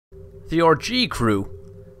The RG crew?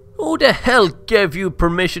 Who the hell gave you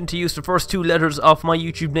permission to use the first two letters of my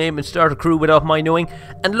YouTube name and start a crew without my knowing?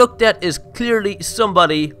 And look, that is clearly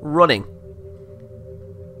somebody running.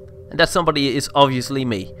 And that somebody is obviously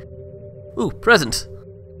me. Ooh, present.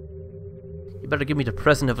 You better give me the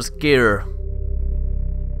present of a scare.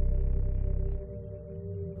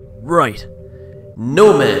 Right.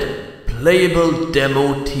 Nomed. Playable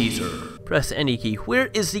demo teaser. Press any key. Where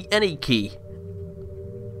is the any key?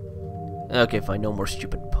 Okay, fine, no more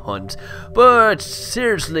stupid puns. But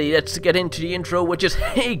seriously, let's get into the intro, which is,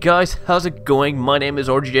 hey guys, how's it going? My name is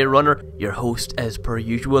RGJ Runner, your host as per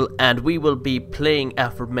usual, and we will be playing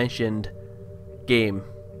aforementioned game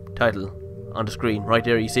title on the screen. Right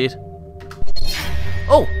there, you see it?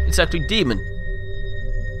 Oh, it's actually Demon.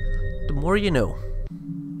 The more you know.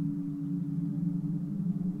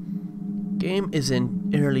 Game is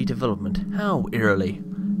in early development. How early?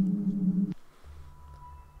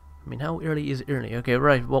 I mean, how early is early? Okay,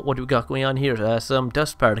 right, what do we got going on here? Some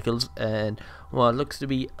dust particles and what looks to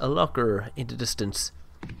be a locker in the distance.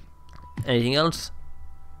 Anything else?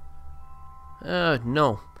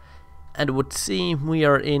 No. And it would seem we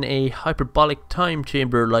are in a hyperbolic time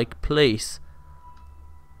chamber-like place.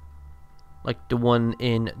 Like the one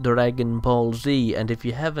in Dragon Ball Z. And if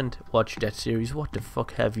you haven't watched that series, what the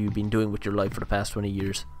fuck have you been doing with your life for the past 20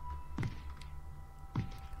 years?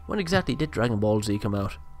 When exactly did Dragon Ball Z come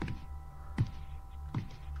out?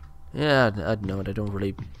 Yeah, I don't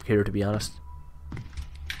really care, to be honest.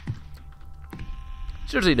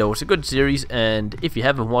 Seriously though, it's a good series, and if you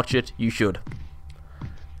haven't watched it, you should.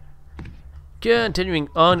 Continuing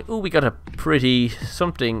on, ooh, we got a pretty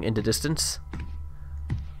something in the distance.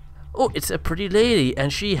 Oh, it's a pretty lady,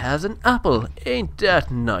 and she has an apple. Ain't that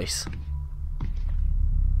nice?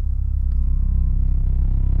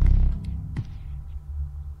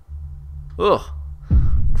 Ugh,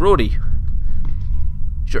 grody.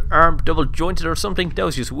 Is your arm double jointed or something? That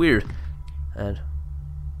was just weird. And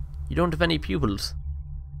you don't have any pupils.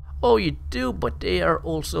 Oh, you do, but they are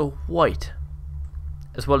also white,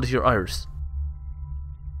 as well as your iris.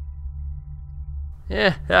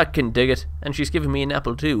 Yeah, I can dig it. And she's giving me an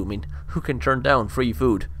apple too. I mean, who can turn down free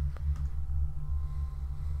food?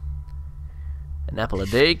 An apple a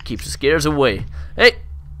day keeps the scares away. Hey,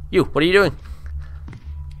 you, what are you doing?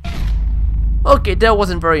 Okay, that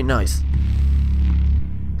wasn't very nice.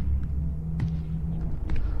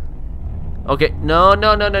 Okay, no,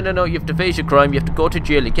 you have to face your crime, you have to go to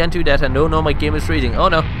jail, you can't do that, and no, my game is freezing. Oh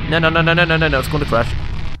no, no, it's going to crash.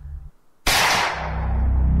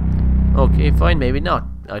 Okay, fine, maybe not.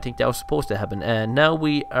 I think that was supposed to happen, and now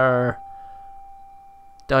we are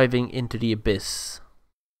diving into the abyss.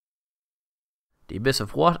 The abyss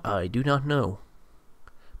of what? I do not know.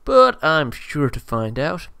 But I'm sure to find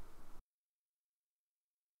out.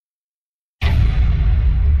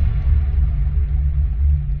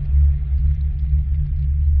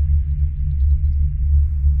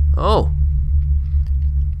 Oh,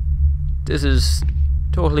 this is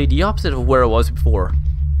totally the opposite of where I was before.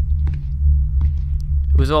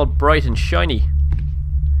 It was all bright and shiny.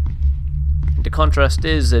 And the contrast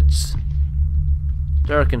is it's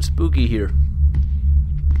dark and spooky here.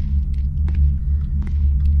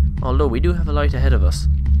 Although we do have a light ahead of us.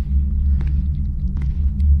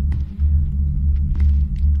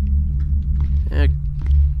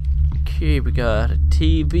 Okay, we got a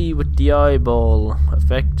TV with the eyeball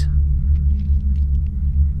effect.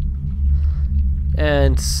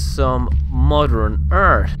 And some modern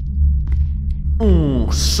art.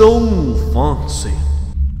 Oh, so fancy.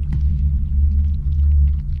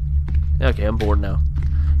 Okay, I'm bored now.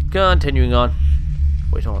 Continuing on.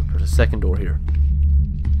 Wait, hold on, there's a second door here.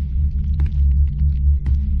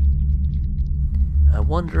 I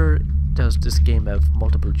wonder, does this game have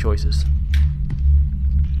multiple choices?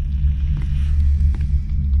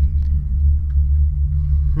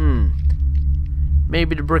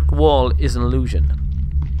 Maybe the brick wall is an illusion.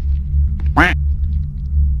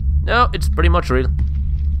 No, it's pretty much real.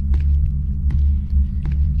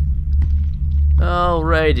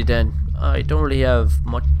 Alrighty then. I don't really have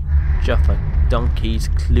much of a donkey's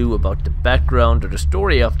clue about the background or the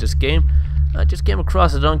story of this game. I just came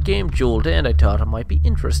across it on Game Jolt and I thought it might be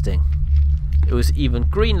interesting. It was even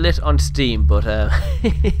greenlit on Steam, but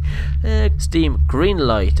Steam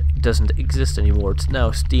Greenlight doesn't exist anymore. It's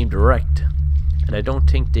now Steam Direct. And I don't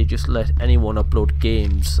think they just let anyone upload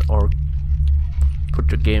games or put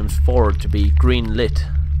their games forward to be greenlit.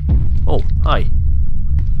 Oh, hi.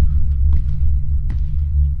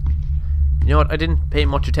 You know what, I didn't pay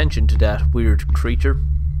much attention to that weird creature.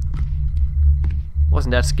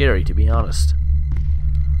 Wasn't that scary, to be honest.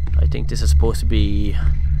 I think this is supposed to be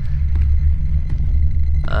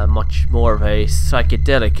much more of a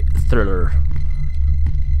psychedelic thriller.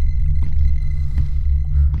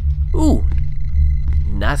 Ooh,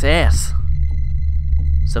 nice ass.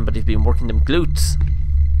 Somebody's been working them glutes.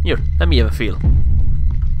 Here, let me have a feel.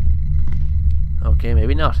 Okay,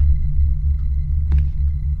 maybe not.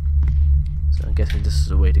 So I'm guessing this is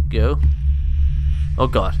the way to go. Oh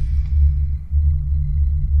god.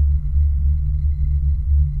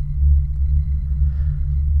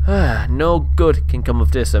 No good can come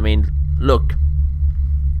of this. I mean, look.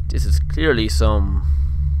 This is clearly some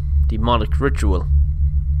demonic ritual.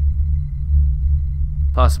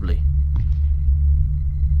 Possibly.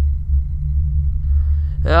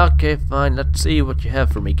 Okay, fine. Let's see what you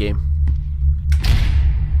have for me, game.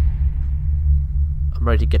 I'm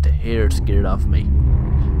ready to get the hair scared off me.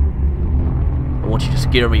 I want you to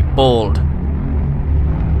scare me bald.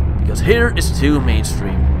 Because hair is too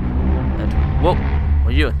mainstream. And, whoa, what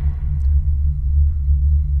are you doing?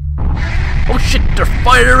 Oh shit, they're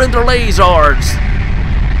firing their LAZAAARS!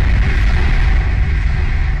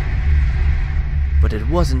 But it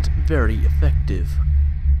wasn't very effective.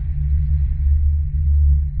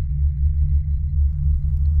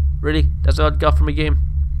 Really? That's all it got for me, game?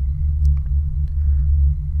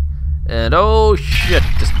 And oh shit!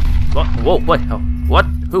 This, what? Whoa! What? Oh, what?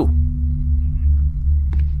 Who?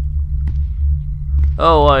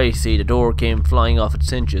 Oh, I see. The door came flying off its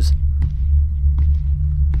hinges.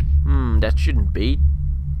 That shouldn't be.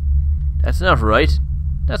 That's not right.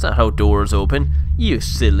 That's not how doors open. You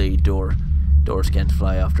silly door. Doors can't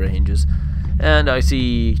fly off their hinges. And I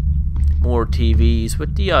see more TVs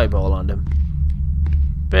with the eyeball on them.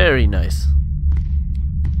 Very nice.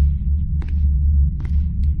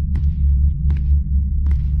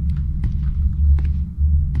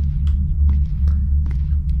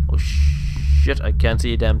 Oh shit, I can't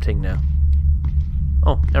see a damn thing now.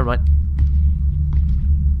 Oh, never mind.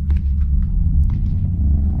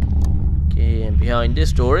 Okay, and behind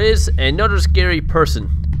this door is another scary person.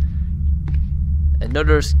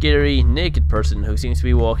 Another scary naked person who seems to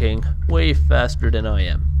be walking way faster than I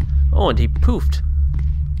am. Oh, and he poofed.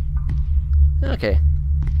 Okay.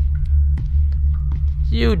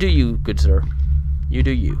 You do you, good sir. You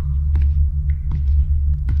do you.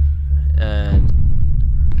 And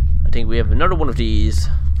I think we have another one of these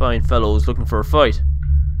fine fellows looking for a fight.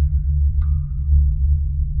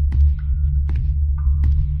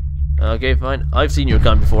 Okay, fine. I've seen your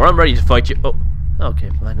gun before. I'm ready to fight you. Oh, okay,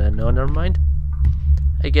 fine. No, never mind.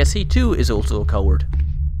 I guess he too is also a coward.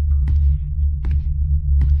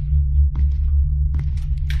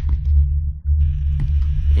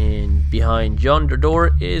 And behind yonder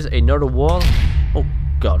door is another wall. Oh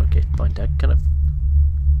god, okay, fine. That kind of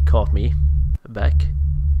caught me back.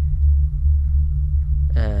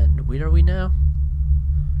 And where are we now?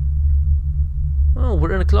 Oh,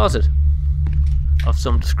 we're in a closet of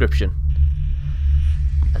some description.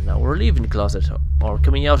 And now we're leaving the closet, or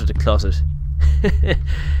coming out of the closet.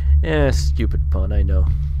 Yeah, stupid pun, I know.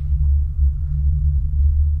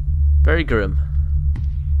 Very grim.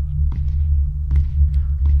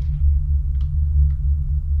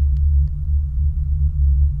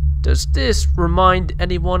 Does this remind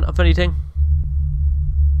anyone of anything?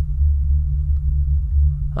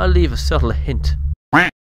 I'll leave a subtle hint.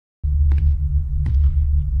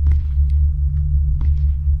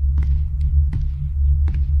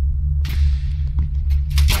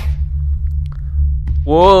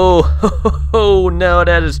 Whoa! Now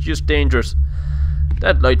that is just dangerous.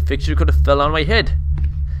 That light fixture could have fell on my head.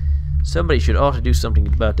 Somebody should ought to do something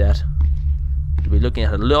about that. We'll be looking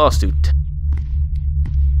at a lawsuit.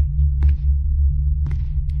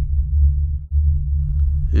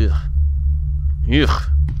 Ugh.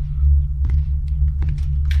 Ugh.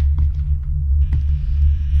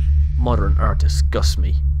 Modern art disgusts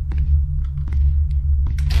me.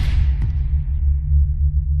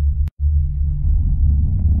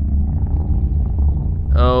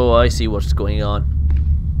 Oh, I see what's going on.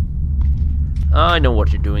 I know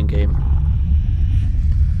what you're doing, game.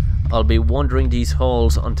 I'll be wandering these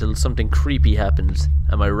halls until something creepy happens.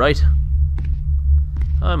 Am I right?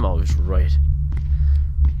 I'm always right.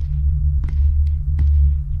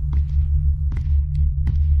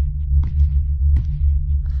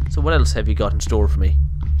 So what else have you got in store for me?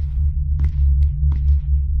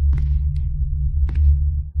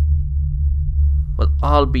 Well,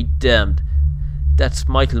 I'll be damned. That's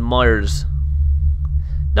Michael Myers.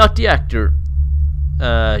 Not the actor.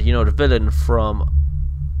 You know, the villain from...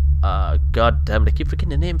 God damn it, I keep forgetting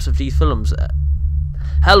the names of these films.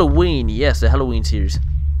 Halloween, yes, the Halloween series.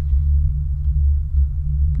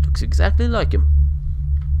 Looks exactly like him.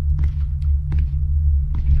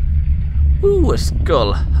 Ooh, a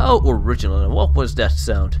skull. How original. And what was that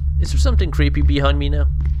sound? Is there something creepy behind me now?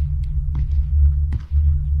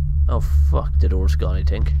 Oh fuck, the door's gone, I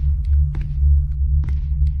think.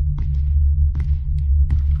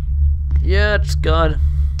 Yeah, it's gone.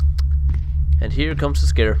 And here comes the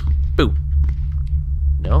scare. Boo.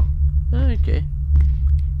 No? Okay.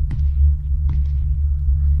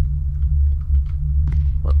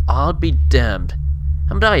 Well, I'll be damned.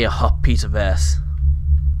 Am I a hot piece of ass?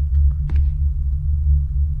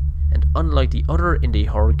 And unlike the other indie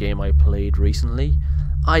horror game I played recently,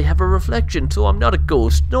 I have a reflection, so I'm not a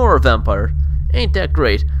ghost nor a vampire. Ain't that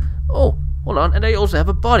great? Oh, hold on, and I also have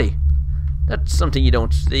a body. That's something you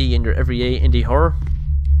don't see in your everyday indie horror.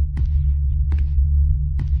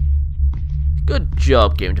 Good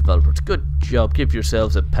job, game developers. Good job. Give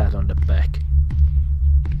yourselves a pat on the back.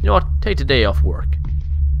 You know what? Take the day off work.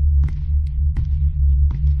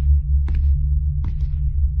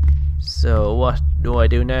 So, what do I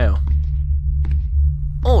do now?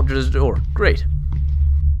 Oh, there's a door. Great.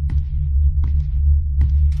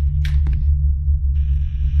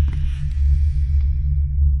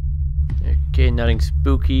 Okay, nothing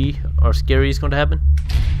spooky or scary is going to happen?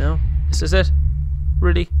 No? Is this it?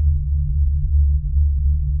 Really?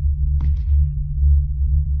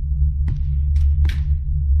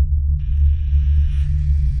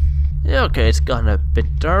 Yeah, okay, it's gotten a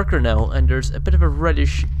bit darker now, and there's a bit of a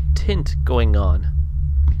reddish tint going on.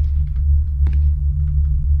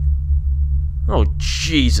 Oh,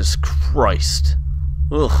 Jesus Christ.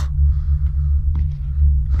 Ugh.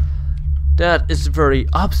 That is the very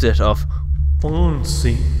opposite of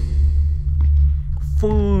fancy.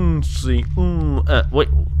 Fancy. Wait.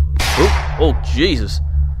 Oh, Jesus.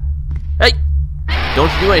 Hey!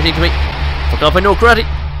 Don't do anything to me. Fuck off, I know karate.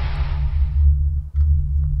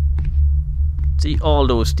 See, all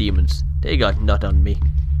those demons, they got nut on me.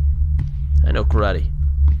 I know karate.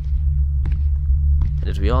 And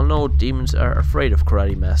as we all know, demons are afraid of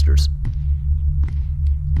karate masters.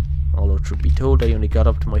 Although, truth be told, I only got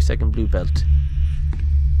up to my second blue belt.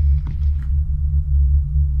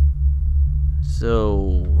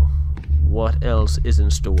 So, what else is in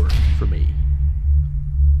store for me?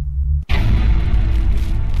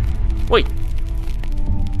 Wait!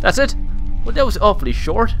 That's it? Well, that was awfully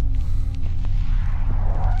short.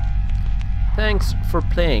 Thanks for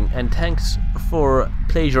playing, and thanks for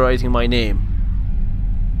plagiarizing my name.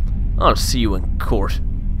 I'll see you in court.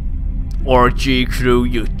 RG crew,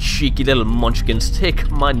 you cheeky little munchkins,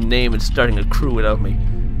 take my name and starting a crew without me.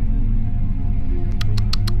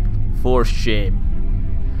 For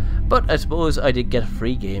shame. But I suppose I did get a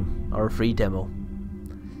free game, or a free demo.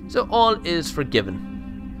 So all is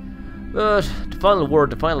forgiven. But the final word,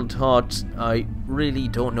 the final thoughts, I really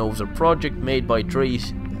don't know. It was a project made by 3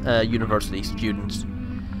 university students.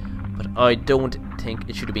 But I don't think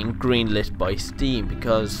it should have been greenlit by Steam,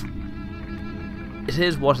 because it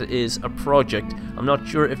is what it is, a project. I'm not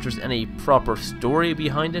sure if there's any proper story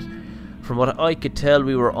behind it. From what I could tell,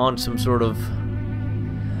 we were on some sort of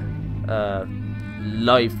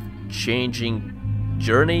life-changing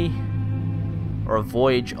journey or a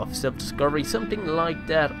voyage of self-discovery, something like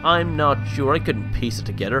that. I'm not sure, I couldn't piece it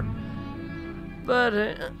together.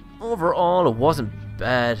 But overall it wasn't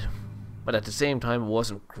bad, but at the same time it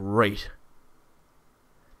wasn't great.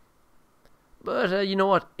 But you know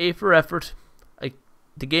what, A for effort.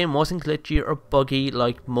 The game wasn't glitchy or buggy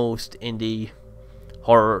like most indie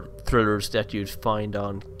horror thrillers that you'd find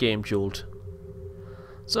on Game Jolt.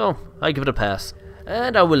 So, I give it a pass.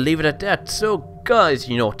 And I will leave it at that. So guys,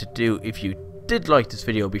 you know what to do. If you did like this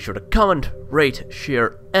video, be sure to comment, rate,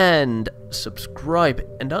 share, and subscribe.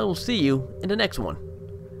 And I will see you in the next one.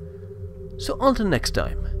 So until next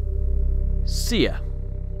time, see ya.